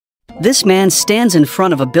This man stands in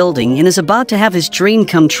front of a building and is about to have his dream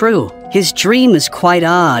come true. His dream is quite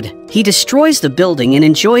odd. He destroys the building and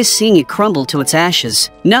enjoys seeing it crumble to its ashes.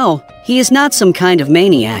 No, he is not some kind of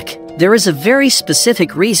maniac. There is a very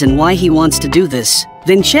specific reason why he wants to do this.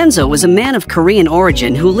 Vincenzo is a man of Korean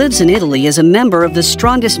origin who lives in Italy as a member of the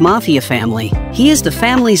strongest Mafia family. He is the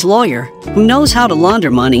family's lawyer, who knows how to launder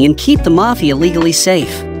money and keep the Mafia legally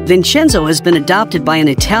safe. Vincenzo has been adopted by an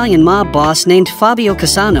Italian mob boss named Fabio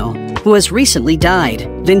Cassano, who has recently died.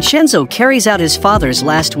 Vincenzo carries out his father's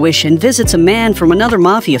last wish and visits a man from another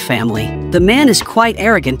Mafia family. The man is quite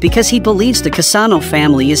arrogant because he believes the Cassano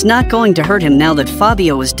family is not going to hurt him now that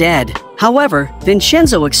Fabio is dead. However,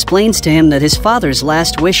 Vincenzo explains to him that his father's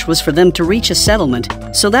last wish was for them to reach a settlement,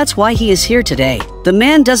 so that's why he is here today. The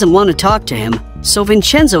man doesn't want to talk to him, so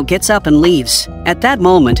Vincenzo gets up and leaves. At that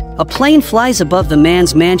moment, a plane flies above the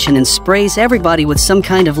man's mansion and sprays everybody with some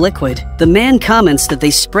kind of liquid. The man comments that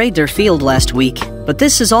they sprayed their field last week, but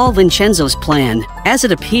this is all Vincenzo's plan. As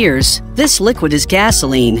it appears, this liquid is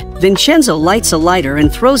gasoline. Vincenzo lights a lighter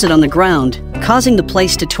and throws it on the ground, causing the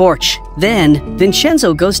place to torch. Then,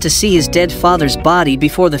 Vincenzo goes to see his dead father's body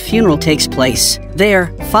before the funeral takes place.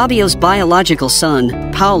 There, Fabio's biological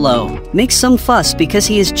son, Paolo, makes some fuss because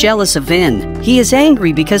he is jealous of Vin. He is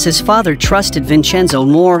angry because his father trusted Vincenzo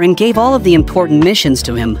more and gave all of the important missions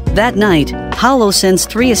to him. That night, Paolo sends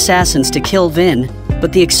 3 assassins to kill Vin,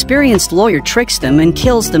 but the experienced lawyer tricks them and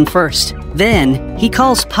kills them first. Then, he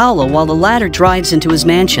calls Paolo while the latter drives into his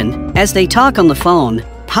mansion. As they talk on the phone,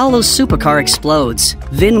 Paolo's supercar explodes.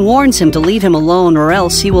 Vin warns him to leave him alone or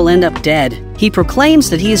else he will end up dead. He proclaims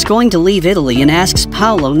that he is going to leave Italy and asks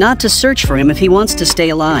Paolo not to search for him if he wants to stay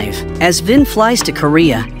alive. As Vin flies to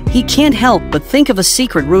Korea, he can't help but think of a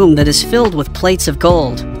secret room that is filled with plates of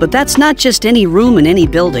gold. But that's not just any room in any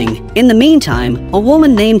building. In the meantime, a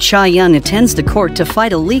woman named Cha Young attends the court to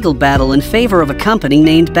fight a legal battle in favor of a company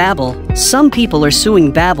named Babel. Some people are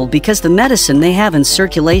suing Babel because the medicine they have in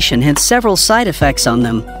circulation had several side effects on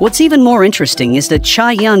them. What's even more interesting is that Cha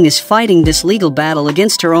Young is fighting this legal battle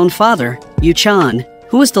against her own father, Yu-chan,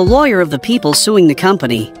 who is the lawyer of the people suing the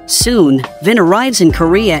company. Soon, Vin arrives in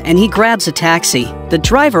Korea and he grabs a taxi. The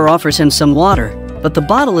driver offers him some water, but the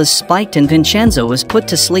bottle is spiked and Vincenzo is put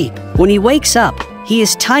to sleep. When he wakes up, he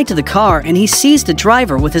is tied to the car and he sees the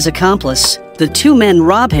driver with his accomplice. The 2 men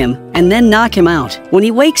rob him and then knock him out. When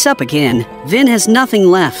he wakes up again, Vin has nothing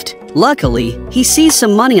left. Luckily, he sees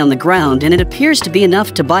some money on the ground and it appears to be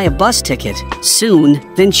enough to buy a bus ticket. Soon,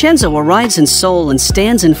 Vincenzo arrives in Seoul and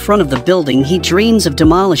stands in front of the building he dreams of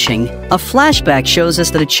demolishing. A flashback shows us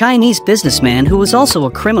that a Chinese businessman who was also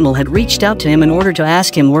a criminal had reached out to him in order to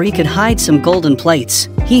ask him where he could hide some golden plates.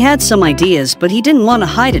 He had some ideas, but he didn't want to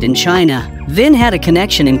hide it in China. Vin had a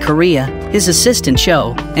connection in Korea, his assistant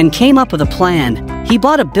Cho, and came up with a plan. He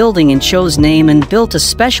bought a building in Cho's name and built a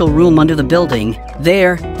special room under the building.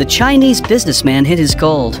 There, the Chinese businessman hid his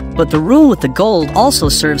gold, but the room with the gold also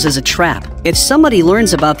serves as a trap. If somebody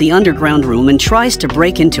learns about the underground room and tries to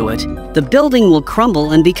break into it, the building will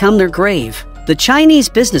crumble and become their grave. The Chinese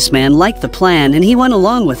businessman liked the plan and he went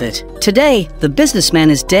along with it. Today, the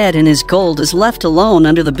businessman is dead and his gold is left alone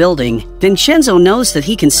under the building. Vincenzo knows that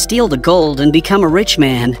he can steal the gold and become a rich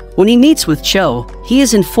man. When he meets with Cho, he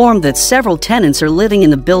is informed that several tenants are living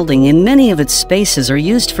in the building and many of its spaces are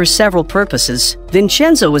used for several purposes.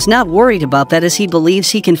 Vincenzo is not worried about that as he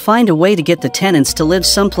believes he can find a way to get the tenants to live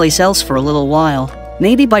someplace else for a little while.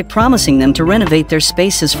 Maybe by promising them to renovate their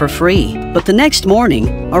spaces for free. But the next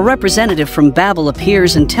morning, a representative from Babel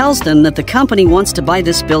appears and tells them that the company wants to buy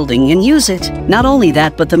this building and use it. Not only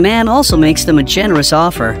that, but the man also makes them a generous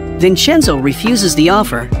offer. Vincenzo refuses the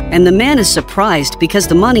offer, and the man is surprised because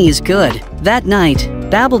the money is good. That night,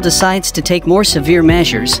 Babel decides to take more severe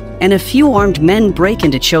measures, and a few armed men break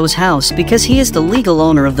into Cho's house because he is the legal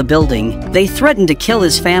owner of the building. They threaten to kill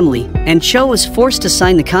his family, and Cho is forced to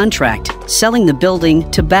sign the contract, selling the building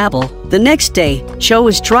to Babel. The next day, Cho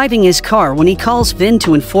is driving his car when he calls Vin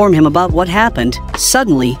to inform him about what happened.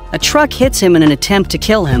 Suddenly, a truck hits him in an attempt to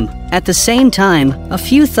kill him. At the same time, a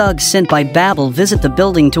few thugs sent by Babel visit the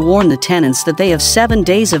building to warn the tenants that they have 7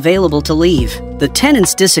 days available to leave. The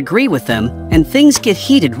tenants disagree with them, and things get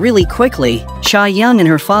heated really quickly. Cha Young and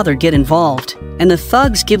her father get involved, and the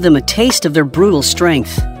thugs give them a taste of their brutal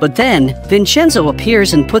strength. But then, Vincenzo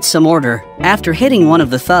appears and puts some order. After hitting one of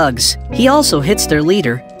the thugs, he also hits their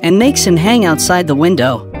leader and makes him hang outside the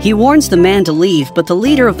window. He warns the man to leave, but the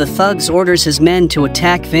leader of the thugs orders his men to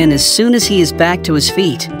attack Vin as soon as he is back to his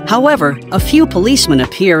feet. However, a few policemen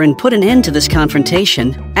appear and put an end to this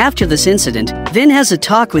confrontation. After this incident, Vin has a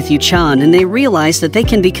talk with Yu-chan and they realize that they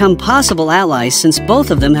can become possible allies since both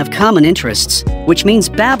of them have common interests, which means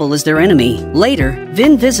Babel is their enemy. Later,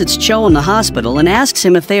 Vin visits Cho in the hospital and asks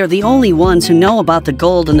him if they are the only ones who know about the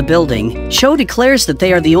gold in the building. Cho declares that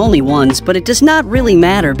they are the only ones, but it does not really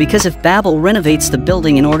matter because if Babel renovates the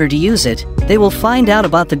building in order to use it, they will find out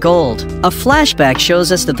about the gold. A flashback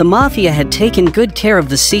shows us that the Mafia had taken good care of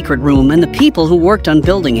the secret room and the people who worked on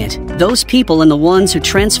building it. Those people and the ones who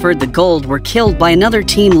transferred the gold were killed by another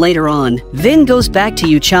team later on. Vin goes back to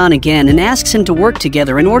Yu-chan again and asks him to work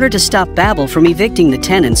together in order to stop Babel from evicting the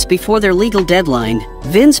tenants before their legal deadline.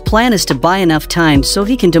 Vin's plan is to buy enough time so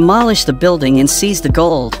he can demolish the building and seize the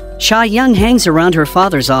gold. Cha Young hangs around her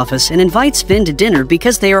father's office and invites Vin to dinner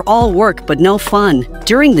because they are all work but no fun.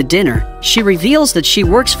 During the dinner, she reveals that she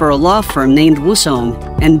works for a law firm named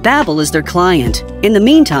Wusong, and Babel is their client. In the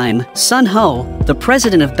meantime, Sun Ho, the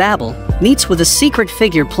president of Babel, meets with a secret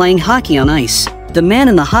figure playing hockey on ice. The man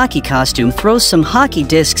in the hockey costume throws some hockey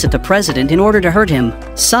discs at the president in order to hurt him.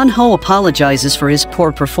 Sun Ho apologizes for his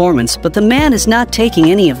poor performance, but the man is not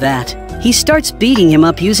taking any of that. He starts beating him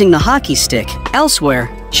up using the hockey stick.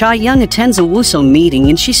 Elsewhere, Cha Young attends a Wusong meeting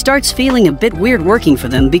and she starts feeling a bit weird working for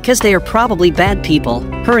them because they are probably bad people.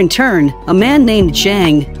 In turn, a man named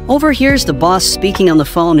Zhang overhears the boss speaking on the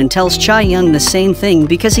phone and tells Cha Young the same thing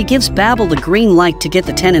because he gives Babel the green light to get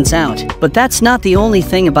the tenants out. But that's not the only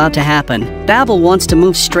thing about to happen. Babel wants to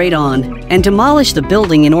move straight on and demolish the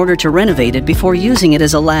building in order to renovate it before using it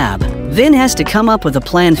as a lab. Vin has to come up with a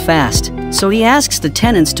plan fast, so he asks the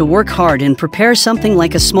tenants to work hard and prepare something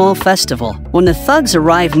like a small festival. When the thugs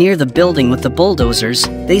arrive near the building with the bulldozers,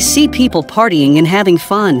 they see people partying and having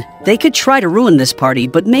fun. They could try to ruin this party,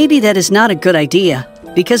 but maybe that is not a good idea,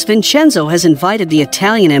 because Vincenzo has invited the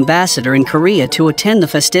Italian ambassador in Korea to attend the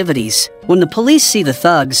festivities. When the police see the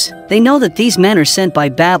thugs, they know that these men are sent by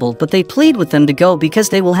Babel, but they plead with them to go because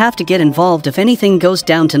they will have to get involved if anything goes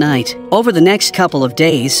down tonight. Over the next couple of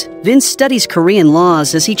days, Vince studies Korean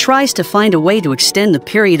laws as he tries to find a way to extend the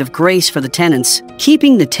period of grace for the tenants.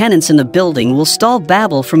 Keeping the tenants in the building will stall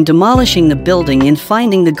Babel from demolishing the building and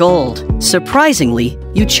finding the gold. Surprisingly,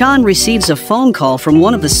 Yu-chan receives a phone call from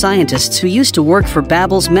one of the scientists who used to work for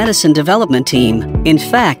Babel's medicine development team. In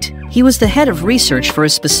fact, he was the head of research for a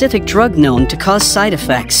specific drug known to cause side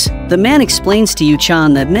effects. The man explains to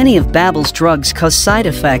Yu-chan that many of Babel's drugs cause side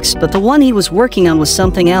effects, but the one he was working on was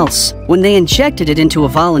something else. When they injected it into a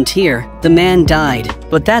volunteer, the man died.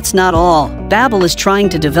 But that's not all. Babel is trying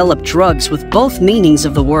to develop drugs with both meanings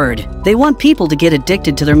of the word. They want people to get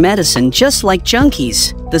addicted to their medicine just like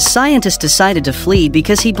junkies. The scientist decided to flee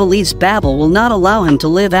because he believes Babel will not allow him to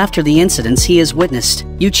live after the incidents he has witnessed.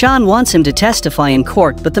 Yu-chan wants him to testify in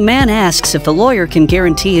court, but the man asks if the lawyer can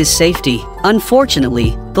guarantee his safety.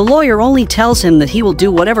 Unfortunately, the lawyer only tells him that he will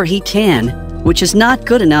do whatever he can, which is not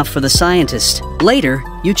good enough for the scientist. Later,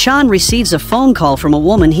 Yu-chan receives a phone call from a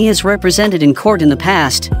woman he has represented in court in the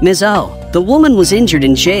past, Ms. O. The woman was injured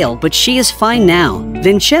in jail, but she is fine now.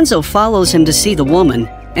 Vincenzo follows him to see the woman,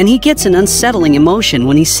 and he gets an unsettling emotion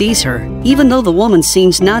when he sees her, even though the woman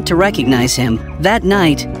seems not to recognize him. That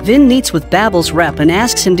night, Vin meets with Babel's rep and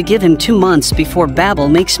asks him to give him 2 months before Babel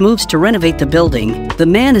makes moves to renovate the building. The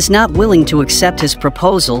man is not willing to accept his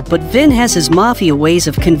proposal, but Vin has his mafia ways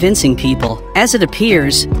of convincing people. As it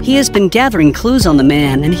appears, he has been gathering clues on the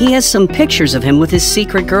man and he has some pictures of him with his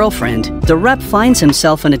secret girlfriend. The rep finds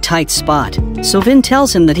himself in a tight spot, so Vin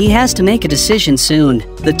tells him that he has to make a decision soon.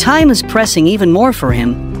 The time is pressing even more for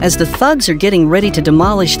him, as the thugs are getting ready to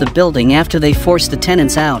demolish the building after they force the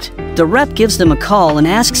tenants out. The rep gives them a call and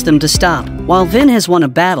asks them to stop. While Vin has won a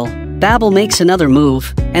battle, Babel makes another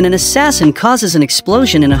move, and an assassin causes an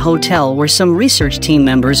explosion in a hotel where some research team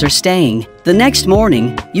members are staying. The next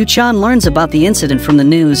morning, Yu-chan learns about the incident from the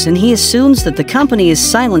news and he assumes that the company is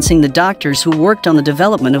silencing the doctors who worked on the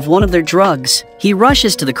development of one of their drugs. He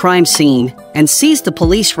rushes to the crime scene and sees the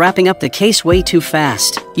police wrapping up the case way too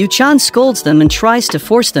fast. Yu-chan scolds them and tries to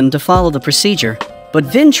force them to follow the procedure. But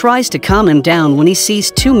Vin tries to calm him down when he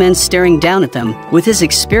sees 2 men staring down at them. With his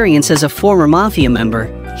experience as a former mafia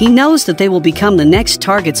member, he knows that they will become the next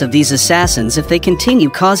targets of these assassins if they continue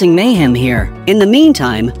causing mayhem here. In the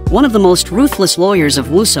meantime, one of the most ruthless lawyers of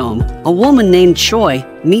Wusong, a woman named Choi,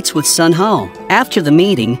 meets with Sun Ho. After the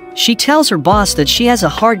meeting, she tells her boss that she has a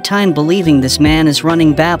hard time believing this man is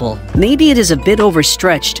running Babel. Maybe it is a bit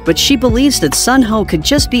overstretched, but she believes that Sun Ho could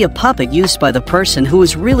just be a puppet used by the person who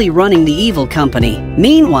is really running the evil company.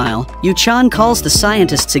 Meanwhile, Yu-chan calls the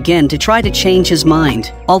scientists again to try to change his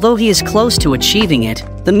mind. Although he is close to achieving it,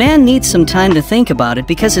 The man needs some time to think about it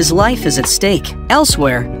because his life is at stake.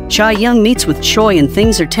 Elsewhere, Cha-young meets with Choi and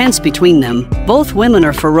things are tense between them. Both women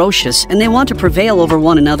are ferocious and they want to prevail over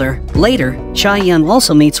one another. Later, Cha-young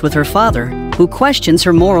also meets with her father, who questions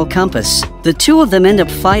her moral compass. The two of them end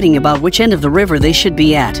up fighting about which end of the river they should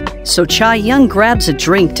be at, so Cha-young grabs a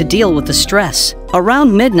drink to deal with the stress.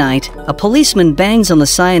 Around midnight, a policeman bangs on the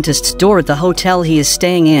scientist's door at the hotel he is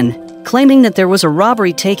staying in, claiming that there was a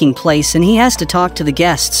robbery taking place and he has to talk to the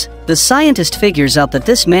guests. The scientist figures out that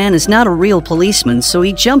this man is not a real policeman, so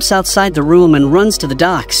he jumps outside the room and runs to the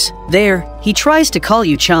docks. There, he tries to call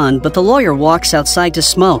Yu-chan, but the lawyer walks outside to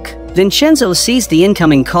smoke. Vincenzo sees the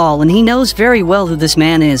incoming call and he knows very well who this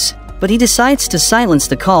man is, but he decides to silence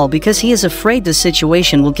the call because he is afraid the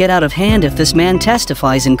situation will get out of hand if this man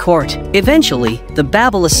testifies in court. Eventually, the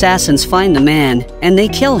Babel assassins find the man, and they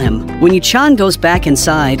kill him. When Yu-chan goes back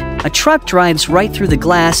inside, a truck drives right through the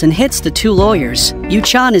glass and hits the two lawyers.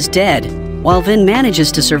 Yu-chan is dead, while Vin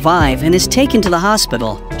manages to survive and is taken to the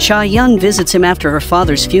hospital. Cha-young visits him after her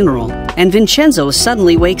father's funeral, and Vincenzo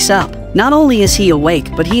suddenly wakes up. Not only is he awake,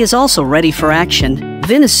 but he is also ready for action.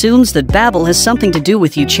 Vin assumes that Babel has something to do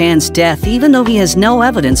with Yu-chan's death, even though he has no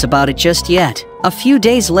evidence about it just yet. A few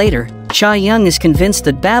days later, Cha-young is convinced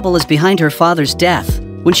that Babel is behind her father's death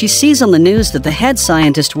when she sees on the news that the head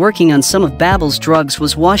scientist working on some of Babel's drugs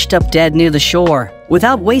was washed up dead near the shore.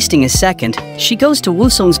 Without wasting a second, she goes to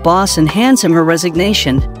Woo-sung's boss and hands him her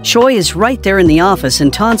resignation. Choi is right there in the office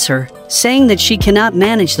and taunts her, saying that she cannot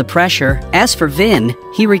manage the pressure. As for Vin,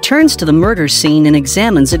 he returns to the murder scene and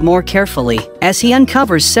examines it more carefully. As he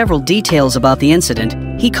uncovers several details about the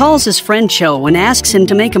incident, he calls his friend Cho and asks him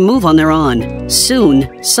to make a move on their own.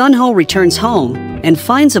 Soon, Sun-ho returns home and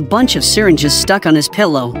finds a bunch of syringes stuck on his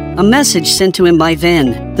pillow, a message sent to him by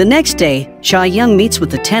Vin. The next day, Cha-young meets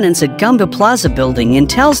with the tenants at Gumba Plaza building and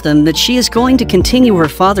tells them that she is going to continue her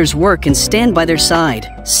father's work and stand by their side.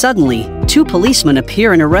 Suddenly, two policemen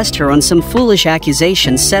appear and arrest her on some foolish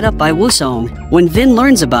accusations set up by Woo-sung. When Vin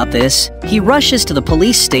learns about this, he rushes to the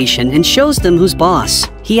police station and shows them who's boss.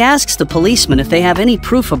 He asks the policemen if they have any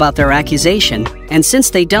proof about their accusation, and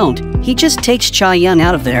since they don't, he just takes Cha-young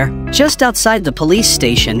out of there. Just outside the police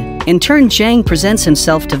station, in turn Jang presents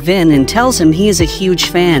himself to Vin and tells him he is a huge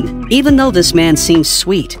fan. Even though this man seems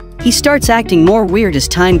sweet, he starts acting more weird as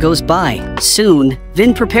time goes by. Soon,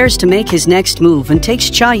 Vin prepares to make his next move and takes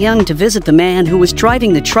Cha-young to visit the man who was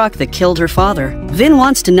driving the truck that killed her father. Vin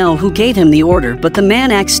wants to know who gave him the order, but the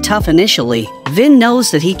man acts tough initially. Vin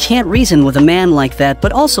knows that he can't reason with a man like that,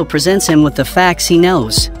 but also presents him with the facts he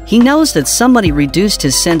knows. He knows that somebody reduced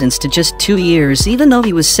his sentence to just 2 years, even though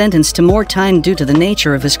he was sentenced to more time due to the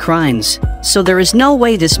nature of his crimes. So there is no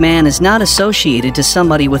way this man is not associated to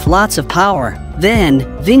somebody with lots of power. Then,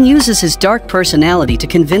 Vin uses his dark personality to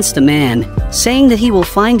convince the man, saying that he will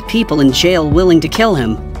find people in jail willing to kill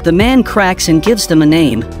him. The man cracks and gives them a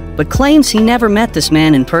name, but claims he never met this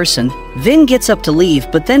man in person. Vin gets up to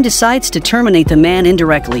leave, but then decides to terminate the man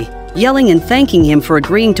indirectly, yelling and thanking him for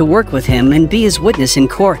agreeing to work with him and be his witness in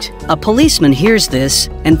court. A policeman hears this,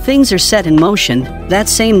 and things are set in motion. That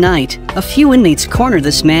same night, a few inmates corner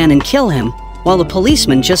this man and kill him, while the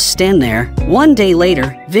policemen just stand there. One day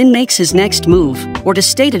later, Vin makes his next move, or to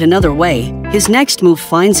state it another way, his next move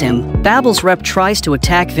finds him. Babel's rep tries to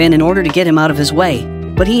attack Vin in order to get him out of his way,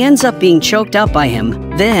 but he ends up being choked out by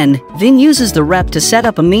him. Then, Vin uses the rep to set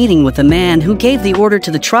up a meeting with the man who gave the order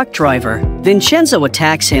to the truck driver. Vincenzo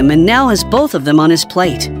attacks him and now has both of them on his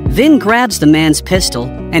plate. Vin grabs the man's pistol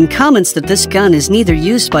and comments that this gun is neither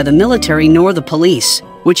used by the military nor the police,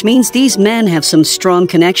 which means these men have some strong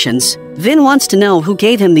connections. Vin wants to know who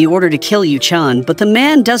gave him the order to kill Yu-chan, but the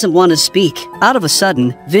man doesn't want to speak. Out of a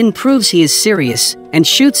sudden, Vin proves he is serious and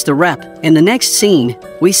shoots the rep. In the next scene,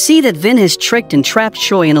 we see that Vin has tricked and trapped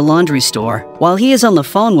Choi in a laundry store. While he is on the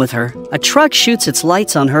phone with her, a truck shoots its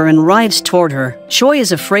lights on her and arrives toward her. Choi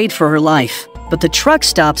is afraid for her life, but the truck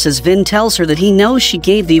stops as Vin tells her that he knows she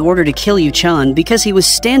gave the order to kill Yu-chan because he was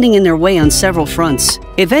standing in their way on several fronts.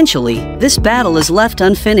 Eventually, this battle is left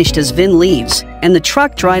unfinished as Vin leaves, and the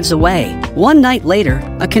truck drives away. One night later,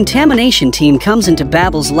 a contamination team comes into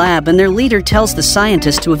Babel's lab and their leader tells the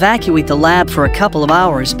scientists to evacuate the lab for a couple of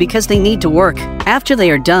hours because they need to work. After they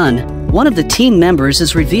are done, one of the team members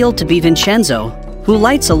is revealed to be Vincenzo, who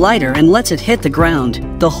lights a lighter and lets it hit the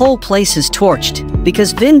ground. The whole place is torched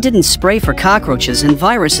because Vin didn't spray for cockroaches and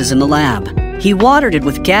viruses in the lab. He watered it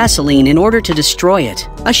with gasoline in order to destroy it.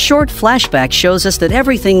 A short flashback shows us that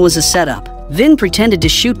everything was a setup. Vin pretended to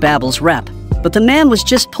shoot Babel's rep, but the man was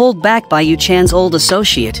just pulled back by Yu-chan's old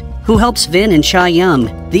associate, who who helps Vin and Cha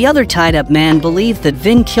Young. The other tied-up man believed that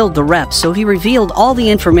Vin killed the rep, so he revealed all the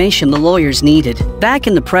information the lawyers needed. Back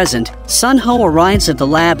in the present, Sun Ho arrives at the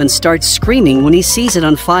lab and starts screaming when he sees it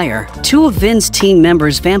on fire. Two of Vin's team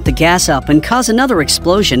members vamp the gas up and cause another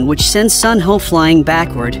explosion, which sends Sun Ho flying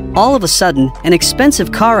backward. All of a sudden, an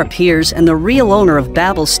expensive car appears and the real owner of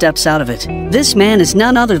Babel steps out of it. This man is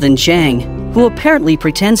none other than Zhang, who apparently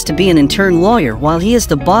pretends to be an intern lawyer while he is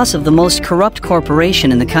the boss of the most corrupt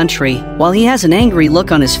corporation in the country. While he has an angry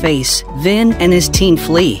look on his face, Vin and his team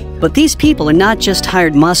flee. But these people are not just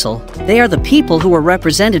hired muscle, they are the people who are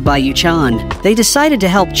represented by Yuchan. They decided to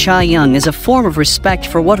help Cha Young as a form of respect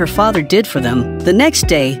for what her father did for them. The next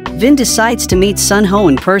day, Vin decides to meet Sun Ho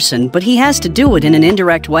in person, but he has to do it in an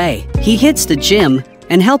indirect way. He hits the gym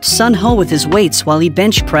and helps Sun Ho with his weights while he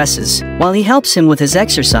bench presses. While he helps him with his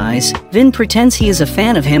exercise, Vin pretends he is a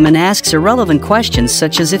fan of him and asks irrelevant questions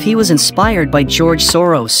such as if he was inspired by George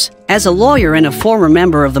Soros. As a lawyer and a former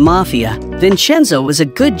member of the Mafia, Vincenzo is a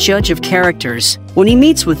good judge of characters. When he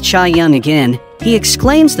meets with Cha Young again, he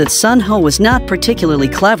exclaims that Sun Ho was not particularly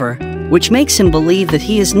clever, which makes him believe that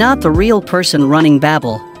he is not the real person running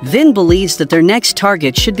Babel. Vin believes that their next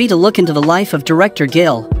target should be to look into the life of Director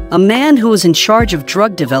Gil, a man who is in charge of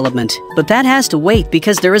drug development, but that has to wait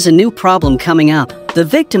because there is a new problem coming up. The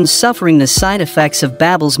victims suffering the side effects of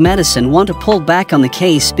Babel's medicine want to pull back on the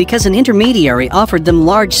case because an intermediary offered them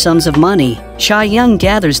large sums of money. Cha Young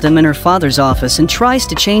gathers them in her father's office and tries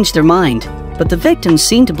to change their mind, but the victims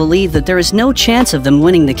seem to believe that there is no chance of them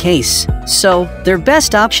winning the case. So, their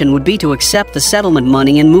best option would be to accept the settlement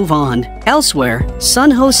money and move on. Elsewhere,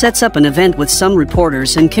 Sun Ho sets up an event with some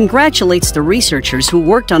reporters and congratulates the researchers who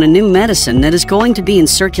worked on a new medicine that is going to be in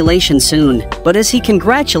circulation soon. But as he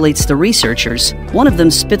congratulates the researchers, one of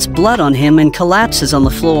them spits blood on him and collapses on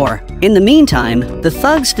the floor. In the meantime, the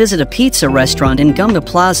thugs visit a pizza restaurant in Gunga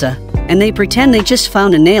Plaza, and they pretend they just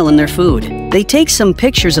found a nail in their food. They take some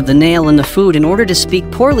pictures of the nail in the food in order to speak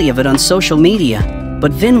poorly of it on social media,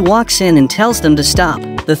 but Vin walks in and tells them to stop.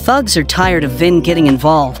 The thugs are tired of Vin getting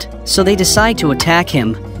involved, so they decide to attack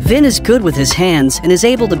him. Vin is good with his hands and is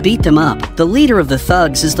able to beat them up. The leader of the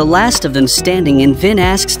thugs is the last of them standing, and Vin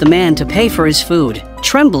asks the man to pay for his food.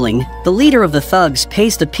 Trembling, the leader of the thugs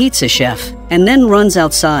pays the pizza chef and then runs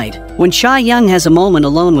outside. When Cha Young has a moment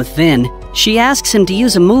alone with Vin, she asks him to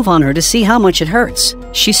use a move on her to see how much it hurts.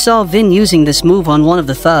 She saw Vin using this move on one of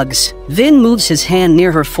the thugs. Vin moves his hand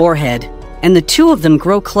near her forehead, and the two of them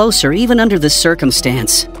grow closer even under this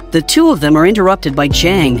circumstance. The two of them are interrupted by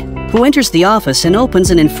Zhang, who enters the office and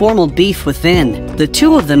opens an informal beef with Vin. The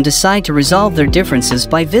two of them decide to resolve their differences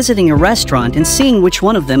by visiting a restaurant and seeing which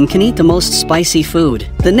one of them can eat the most spicy food.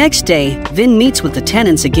 The next day, Vin meets with the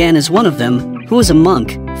tenants again as one of them, who is a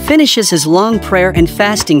monk, finishes his long prayer and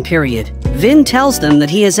fasting period. Vin tells them that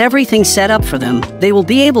he has everything set up for them. They will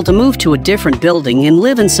be able to move to a different building and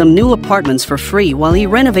live in some new apartments for free while he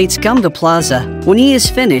renovates Gunga Plaza. When he is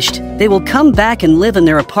finished, they will come back and live in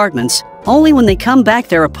their apartments. Only when they come back,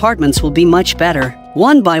 their apartments will be much better.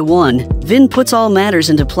 One by one, Vin puts all matters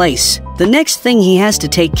into place. The next thing he has to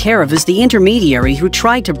take care of is the intermediary who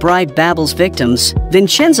tried to bribe Babel's victims.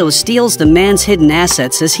 Vincenzo steals the man's hidden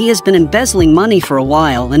assets as he has been embezzling money for a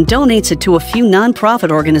while and donates it to a few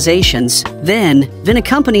non-profit organizations. Then, Vin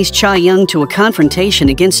accompanies Cha Young to a confrontation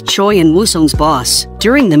against Choi and Wusong's boss.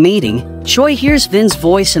 During the meeting, Choi hears Vin's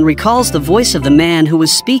voice and recalls the voice of the man who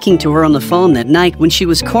was speaking to her on the phone that night when she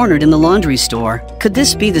was cornered in the laundry store. Could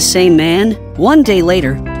this be the same man? One day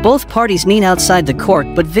later, both parties meet outside the court,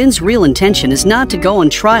 but Vin's real intention is not to go on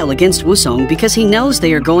trial against Wusong because he knows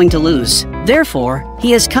they are going to lose. Therefore,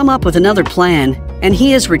 he has come up with another plan, and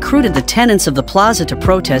he has recruited the tenants of the plaza to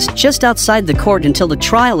protest just outside the court until the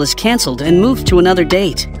trial is cancelled and moved to another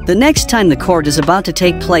date. The next time the court is about to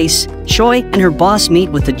take place, Choi and her boss meet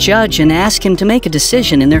with the judge and ask him to make a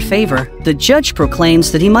decision in their favor. The judge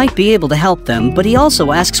proclaims that he might be able to help them, but he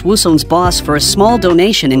also asks Wusong's boss for a small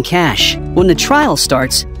donation in cash. When the trial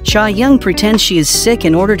starts, Cha Young pretends she is sick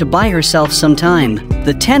in order to buy herself some time.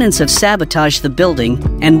 The tenants have sabotaged the building,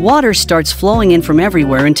 and water starts flowing in from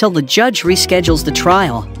everywhere until the judge reschedules the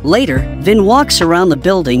trial. Later, Vin walks around the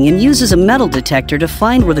building and uses a metal detector to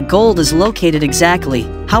find where the gold is located exactly.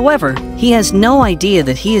 However, he has no idea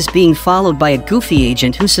that he is being followed by a goofy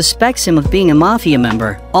agent who suspects him of being a mafia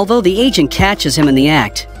member. Although the agent catches him in the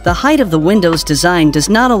act, The height of the window's design does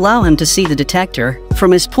not allow him to see the detector. From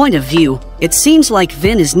his point of view, it seems like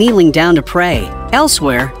Vin is kneeling down to pray.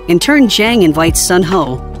 Elsewhere, in turn, Jang invites Sun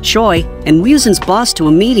Ho, Choi, and Woozen's boss to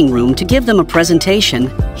a meeting room to give them a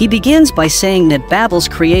presentation. He begins by saying that Babel's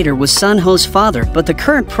creator was Sun Ho's father, but the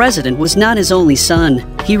current president was not his only son.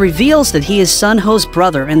 He reveals that he is Sun Ho's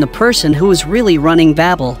brother and the person who is really running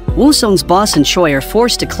Babel. Woosung's boss and Choi are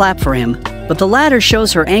forced to clap for him, but the latter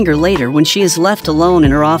shows her anger later when she is left alone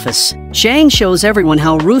in her office. Jang shows everyone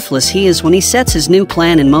how ruthless he is when he sets his new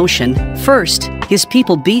plan in motion. First, his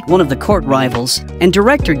people beat one of the court rivals, and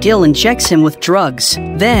Director Gil injects him with drugs.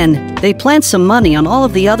 Then, they plant some money on all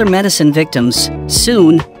of the other medicine victims.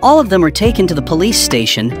 Soon, all of them are taken to the police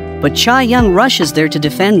station, but Cha Young rushes there to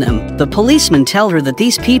defend them. The policemen tell her that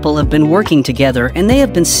these people have been working together and they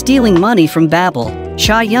have been stealing money from Babel.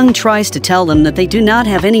 Cha Young tries to tell them that they do not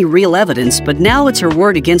have any real evidence, but now it's her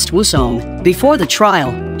word against Woosung. Before the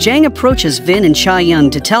trial, Jang approaches Vin and Cha Young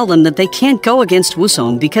to tell them that they can't go against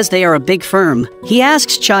Woosung because they are a big firm. He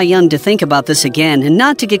asks Cha Young to think about this again and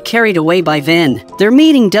not to get carried away by Vin. Their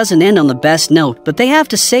meeting doesn't end on the best note, but they have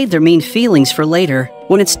to save their mean feelings for later.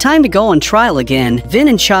 When it's time to go on trial again, Vin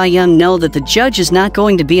and Cha Young know that the judge is not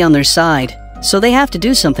going to be on their side, so they have to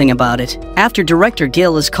do something about it. After Director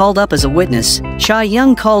Gil is called up as a witness, Cha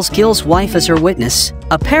Young calls Gil's wife as her witness.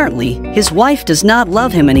 Apparently, his wife does not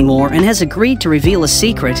love him anymore and has agreed to reveal a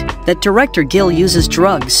secret, that Director Gil uses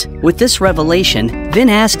drugs. With this revelation, Vin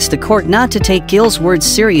asks the court not to take Gil's words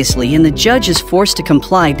seriously, and the judge is forced to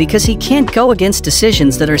comply because he can't go against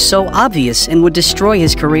decisions that are so obvious and would destroy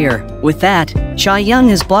his career. With that, Cha Young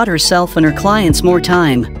has bought herself and her clients more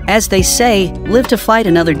time. As they say, live to fight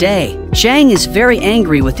another day. Jang is very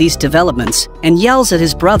angry with these developments and yells at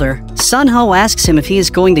his brother. Sun Ho asks him if he is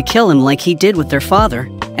going to kill him like he did with their father,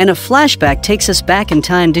 and a flashback takes us back in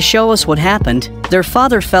time to show us what happened. Their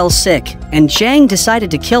father fell sick, and Jang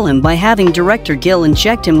decided to kill him by having Director Gil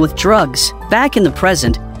inject him with drugs. Back in the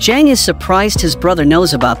present, Jang is surprised his brother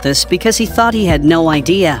knows about this because he thought he had no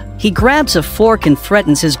idea. He grabs a fork and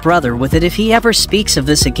threatens his brother with it if he ever speaks of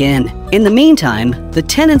this again. In the meantime, the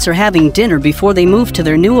tenants are having dinner before they move to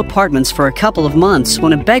their new apartments for a couple of months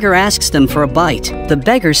when a beggar asks them for a bite. The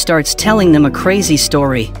beggar starts telling them a crazy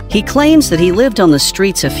story. He claims that he lived on the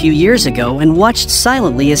streets a few years ago and watched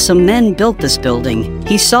silently as some men built this building.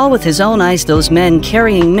 He saw with his own eyes those men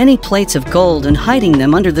carrying many plates of gold and hiding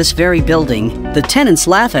them under this very building. The tenants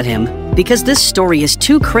laugh at him because this story is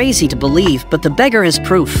too crazy to believe, but the beggar has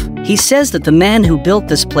proof. He says that the men who built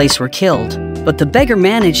this place were killed, but the beggar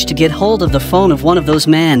managed to get hold of the phone of one of those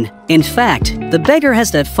men. In fact, the beggar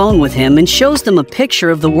has that phone with him and shows them a picture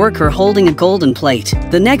of the worker holding a golden plate.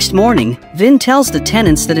 The next morning, Vin tells the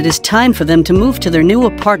tenants that it is time for them to move to their new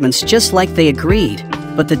apartments just like they agreed,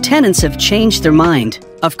 but the tenants have changed their mind.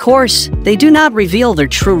 Of course, they do not reveal their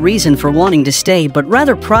true reason for wanting to stay, but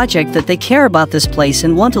rather project that they care about this place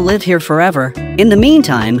and want to live here forever. In the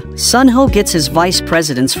meantime, Sun Ho gets his vice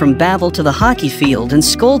presidents from Babel to the hockey field and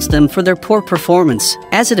scolds them for their poor performance.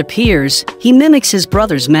 As it appears, he mimics his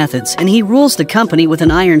brother's methods and he rules the company with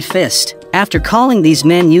an iron fist. After calling these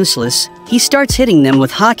men useless, he starts hitting them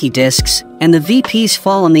with hockey discs, and the VPs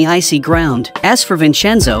fall on the icy ground. As for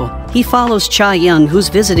Vincenzo, he follows Cha Young, who's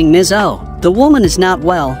visiting Ms. O. The woman is not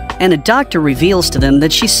well, and a doctor reveals to them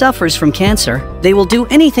that she suffers from cancer. They will do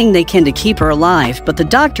anything they can to keep her alive, but the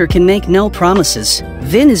doctor can make no promises.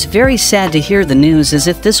 Vin is very sad to hear the news, as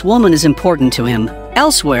if this woman is important to him.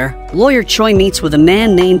 Elsewhere, lawyer Choi meets with a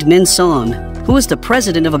man named Min Song, who is the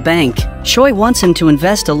president of a bank. Choi wants him to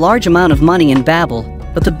invest a large amount of money in Babel,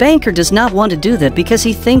 but the banker does not want to do that because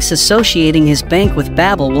he thinks associating his bank with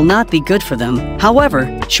Babel will not be good for them.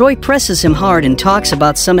 However, Choi presses him hard and talks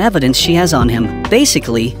about some evidence she has on him.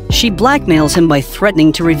 Basically, she blackmails him by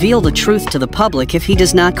threatening to reveal the truth to the public if he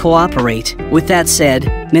does not cooperate. With that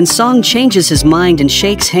said, Min Song changes his mind and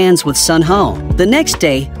shakes hands with Sun Ho. The next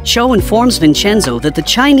day, Cho informs Vincenzo that the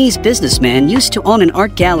Chinese businessman used to own an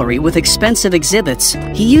art gallery with expensive exhibits.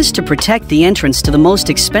 He used to protect the entrance to the most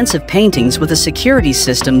expensive paintings with a security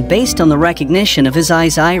system based on the recognition of his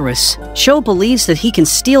eye's iris. Cho believes that he can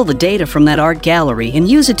steal the data from that art gallery and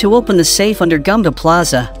use it to open the safe under Gumda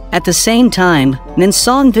Plaza. At the same time, Min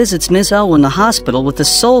Song visits Ms. O in the hospital with the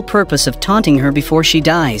sole purpose of taunting her before she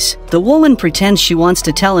dies. The woman pretends she wants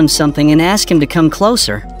to tell him something and ask him to come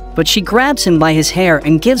closer, but she grabs him by his hair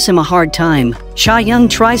and gives him a hard time. Cha Young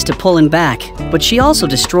tries to pull him back, but she also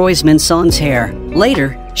destroys Min Song's hair.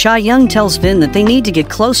 Later, Cha Young tells Vin that they need to get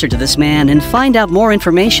closer to this man and find out more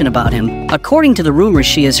information about him. According to the rumors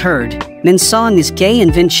she has heard, Min Song is gay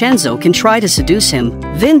and Vincenzo can try to seduce him.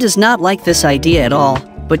 Vin does not like this idea at all,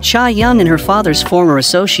 but Cha Young and her father's former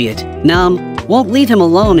associate, Nam, won't leave him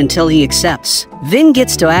alone until he accepts. Vin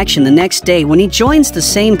gets to action the next day when he joins the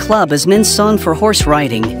same club as Min Song for horse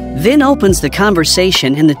riding. Vin opens the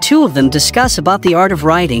conversation and the two of them discuss about the art of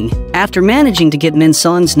riding. After managing to get Min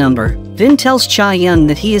Song's number, Vin tells Cha Young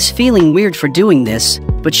that he is feeling weird for doing this,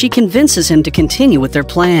 but she convinces him to continue with their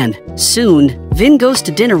plan. Soon, Vin goes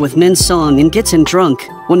to dinner with Min Song and gets him drunk.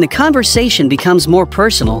 When the conversation becomes more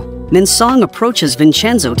personal, Min Song approaches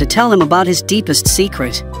Vincenzo to tell him about his deepest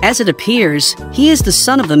secret. As it appears, he is the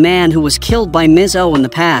son of the man who was killed by Ms. O in the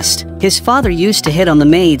past. His father used to hit on the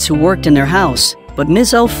maids who worked in their house, but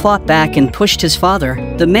Ms. O fought back and pushed his father.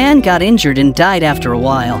 The man got injured and died after a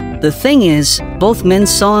while. The thing is, both Min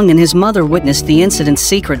Song and his mother witnessed the incident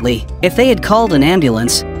secretly. If they had called an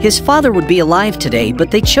ambulance, his father would be alive today, but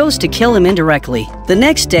they chose to kill him indirectly. The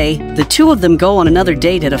next day, the two of them go on another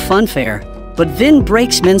date at a fun fair. But Vin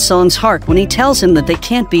breaks Min Song's heart when he tells him that they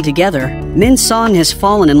can't be together. Min Song has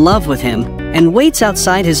fallen in love with him and waits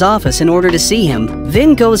outside his office in order to see him.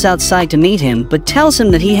 Vin goes outside to meet him but tells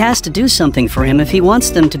him that he has to do something for him if he wants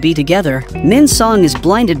them to be together. Min Song is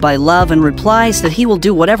blinded by love and replies that he will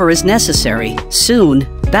do whatever is necessary. Soon,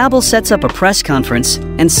 Babel sets up a press conference,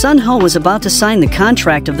 and Sun Ho is about to sign the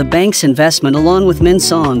contract of the bank's investment along with Min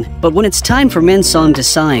Song. But when it's time for Min Song to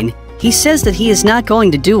sign, he says that he is not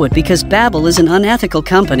going to do it because Babel is an unethical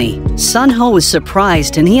company. Sun Ho is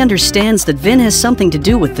surprised and he understands that Vin has something to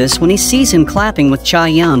do with this when he sees him clapping with Cha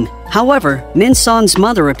Young. However, Min Song's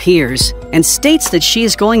mother appears and states that she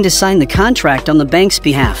is going to sign the contract on the bank's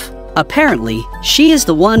behalf. Apparently, she is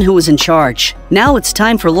the one who is in charge. Now it's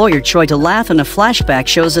time for lawyer Choi to laugh and a flashback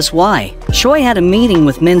shows us why. Choi had a meeting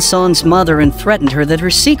with Min Song's mother and threatened her that her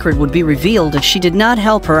secret would be revealed if she did not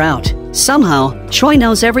help her out. Somehow, Choi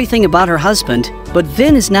knows everything about her husband, but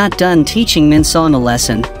Vin is not done teaching Min Song a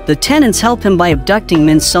lesson. The tenants help him by abducting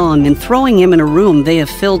Min Song and throwing him in a room they have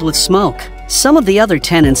filled with smoke. Some of the other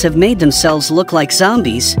tenants have made themselves look like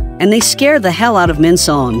zombies, and they scare the hell out of Min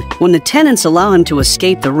Song. When the tenants allow him to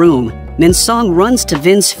escape the room, Min Song runs to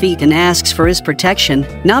Vin's feet and asks for his protection.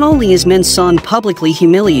 Not only is Min Song publicly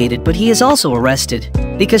humiliated, but he is also arrested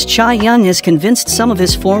because Cha Young has convinced some of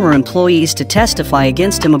his former employees to testify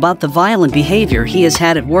against him about the violent behavior he has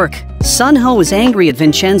had at work. Sun Ho is angry at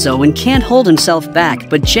Vincenzo and can't hold himself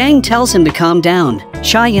back, but Jang tells him to calm down.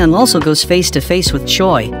 Cha Young also goes face to face with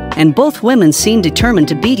Choi, and both women seem determined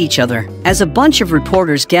to beat each other. As a bunch of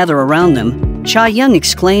reporters gather around them, Cha Young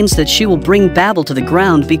exclaims that she will bring Babel to the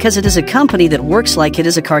ground because it is a company that works like it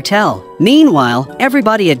is a cartel. Meanwhile,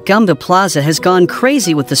 everybody at Gumda Plaza has gone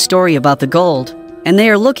crazy with the story about the gold, and they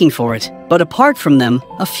are looking for it. But apart from them,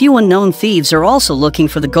 a few unknown thieves are also looking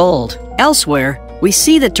for the gold. Elsewhere, we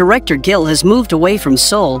see that director Gil has moved away from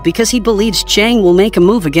Seoul because he believes Jang will make a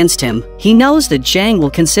move against him. He knows that Jang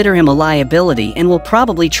will consider him a liability and will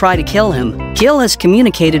probably try to kill him. Gil has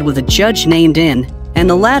communicated with a judge named In, and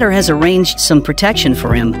the latter has arranged some protection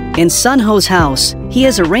for him. In Sun Ho's house, he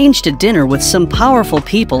has arranged a dinner with some powerful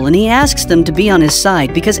people and he asks them to be on his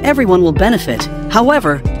side because everyone will benefit.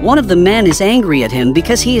 However, one of the men is angry at him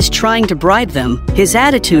because he is trying to bribe them. His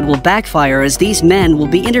attitude will backfire as these men will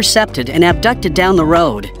be intercepted and abducted down the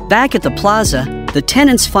road. Back at the plaza, the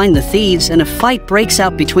tenants find the thieves and a fight breaks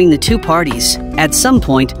out between the two parties. At some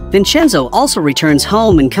point, Vincenzo also returns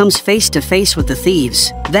home and comes face to face with the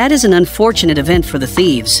thieves. That is an unfortunate event for the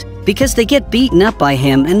thieves, because they get beaten up by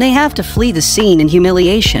him and they have to flee the scene in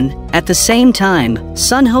humiliation. At the same time,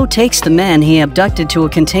 Sun Ho takes the men he abducted to a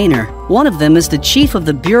container. One of them is the chief of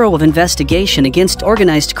the Bureau of Investigation Against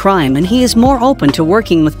Organized Crime, and he is more open to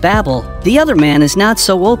working with Babel. The other man is not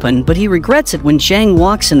so open, but he regrets it when Jang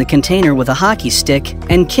walks in the container with a hockey stick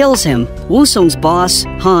and kills him. Wusong's boss,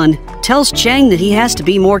 Han, tells Jang that he has to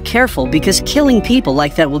be more careful because killing people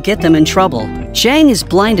like that will get them in trouble. Jang is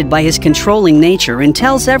blinded by his controlling nature and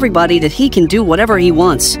tells everybody that he can do whatever he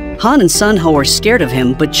wants. Han and Sun Ho are scared of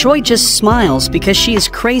him, but Choi just smiles because she is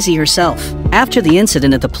crazy herself. After the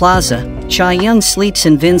incident at the plaza, Cha Young sleeps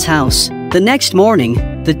in Vin's house. The next morning,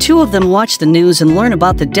 the two of them watch the news and learn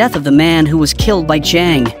about the death of the man who was killed by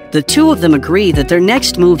Jang. The two of them agree that their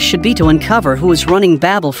next move should be to uncover who is running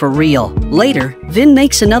Babel for real. Later, Vin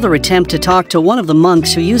makes another attempt to talk to one of the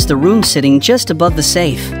monks who used the room sitting just above the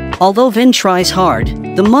safe. Although Vin tries hard,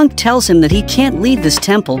 the monk tells him that he can't leave this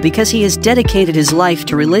temple because he has dedicated his life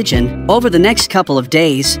to religion. Over the next couple of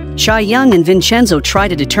days, Cha Young and Vincenzo try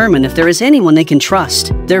to determine if there is anyone they can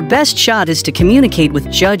trust. Their best shot is to communicate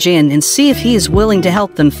with Judge In and see if he is willing to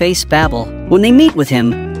help them face Babel. When they meet with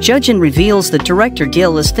him, Judge In reveals that Director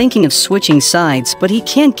Gil is thinking of switching sides, but he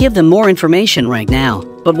can't give them more information right now.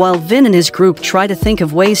 But while Vin and his group try to think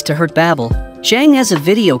of ways to hurt Babel, Jang has a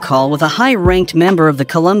video call with a high-ranked member of the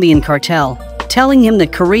Colombian cartel, telling him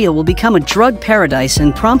that Korea will become a drug paradise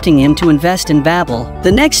and prompting him to invest in Babel.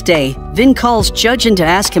 The next day, Vin calls Judge in to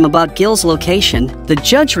ask him about Gil's location. The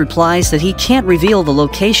judge replies that he can't reveal the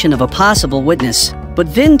location of a possible witness, but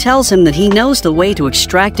Vin tells him that he knows the way to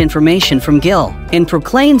extract information from Gil, and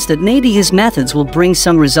proclaims that maybe his methods will bring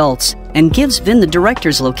some results, and gives Vin the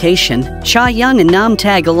director's location. Cha Young and Nam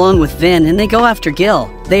tag along with Vin and they go after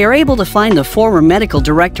Gil. They are able to find the former medical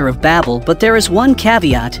director of Babel, but there is one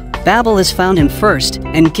caveat. Babel has found him first,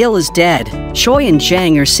 and Gil is dead. Choi and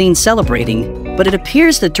Jang are seen celebrating, but it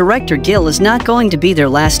appears that director Gil is not going to be their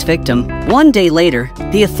last victim. One day later,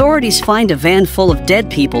 the authorities find a van full of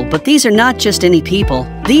dead people, but these are not just any people.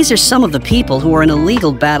 These are some of the people who are in a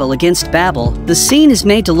legal battle against Babel. The scene is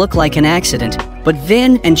made to look like an accident, but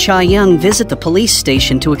Vin and Cha Young visit the police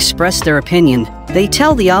station to express their opinion. They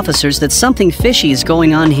tell the officers that something fishy is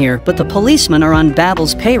going on here, but the policemen are on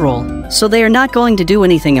Babel's payroll, so they are not going to do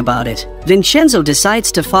anything about it. Vincenzo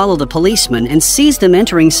decides to follow the policemen and sees them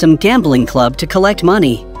entering some gambling club to collect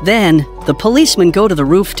money. Then, the policemen go to the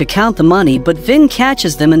roof to count the money, but Vin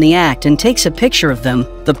catches them in the act and takes a picture of them.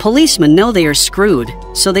 The policemen know they are screwed,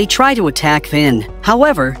 so they try to attack Vin.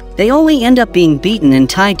 However, they only end up being beaten and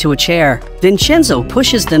tied to a chair. Vincenzo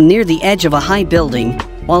pushes them near the edge of a high building,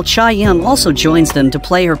 while Cha Young also joins them to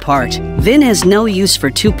play her part. Vin has no use for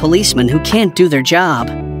two policemen who can't do their job,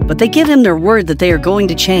 but they give him their word that they are going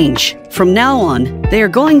to change. From now on, they are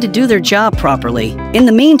going to do their job properly. In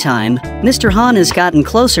the meantime, Mr. Han has gotten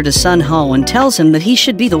closer to Sun Ho and tells him that he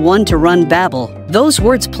should be the one to run Babel. Those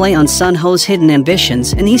words play on Sun Ho's hidden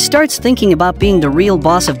ambitions, and he starts thinking about being the real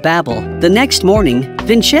boss of Babel. The next morning,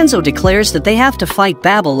 Vincenzo declares that they have to fight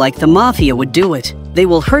Babel like the Mafia would do it. They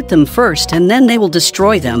will hurt them first and then they will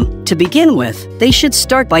destroy them. To begin with, they should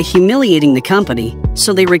start by humiliating the company,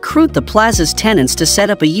 so they recruit the plaza's tenants to set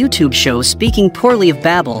up a YouTube show speaking poorly of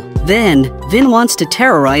Babel. Then, Vin wants to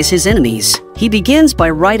terrorize his enemies. He begins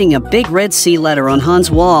by writing a big red C letter on Han's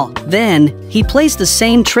wall. Then, he plays the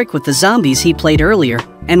same trick with the zombies he played earlier,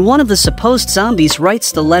 and one of the supposed zombies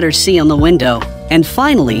writes the letter C on the window. And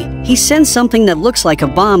finally, he sends something that looks like a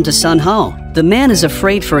bomb to Sun Ho. The man is